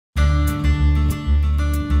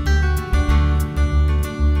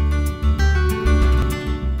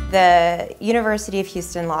The University of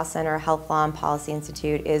Houston Law Center Health Law and Policy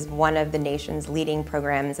Institute is one of the nation's leading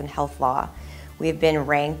programs in health law. We've been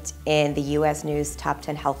ranked in the U.S. News Top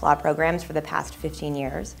 10 health law programs for the past 15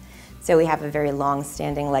 years. So we have a very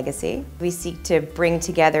long-standing legacy. We seek to bring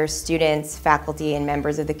together students, faculty, and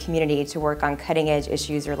members of the community to work on cutting-edge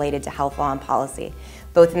issues related to health law and policy,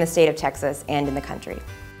 both in the state of Texas and in the country.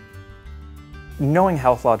 Knowing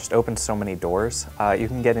health law just opens so many doors. You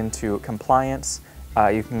can get into compliance,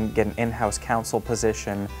 you can get an in-house counsel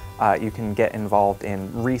position, you can get involved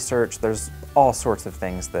in research. There's all sorts of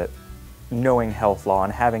things that knowing health law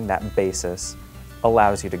and having that basis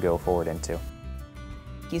allows you to go forward into.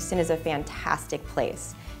 Houston is a fantastic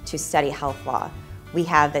place to study health law. We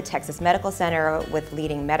have the Texas Medical Center with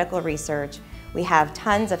leading medical research. We have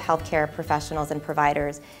tons of healthcare professionals and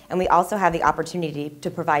providers, and we also have the opportunity to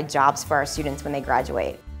provide jobs for our students when they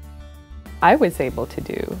graduate. I was able to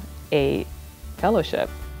do a fellowship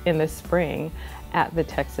in the spring at the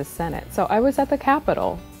Texas Senate. So I was at the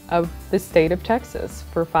Capitol of the state of Texas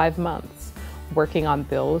for 5 months, working on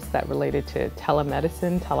bills that related to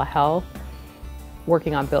telemedicine, telehealth,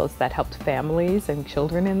 working on bills that helped families and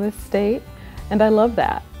children in this state, and I love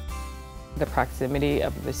that. The proximity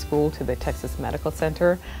of the school to the Texas Medical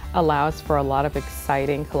Center allows for a lot of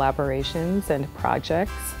exciting collaborations and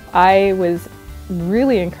projects. I was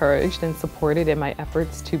really encouraged and supported in my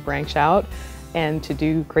efforts to branch out and to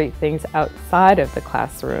do great things outside of the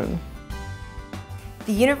classroom.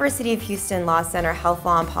 The University of Houston Law Center Health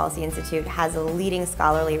Law and Policy Institute has a leading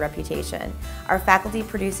scholarly reputation. Our faculty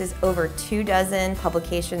produces over 24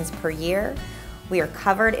 publications per year. We are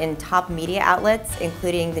covered in top media outlets,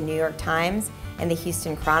 including the New York Times and the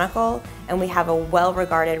Houston Chronicle, and we have a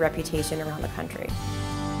well-regarded reputation around the country.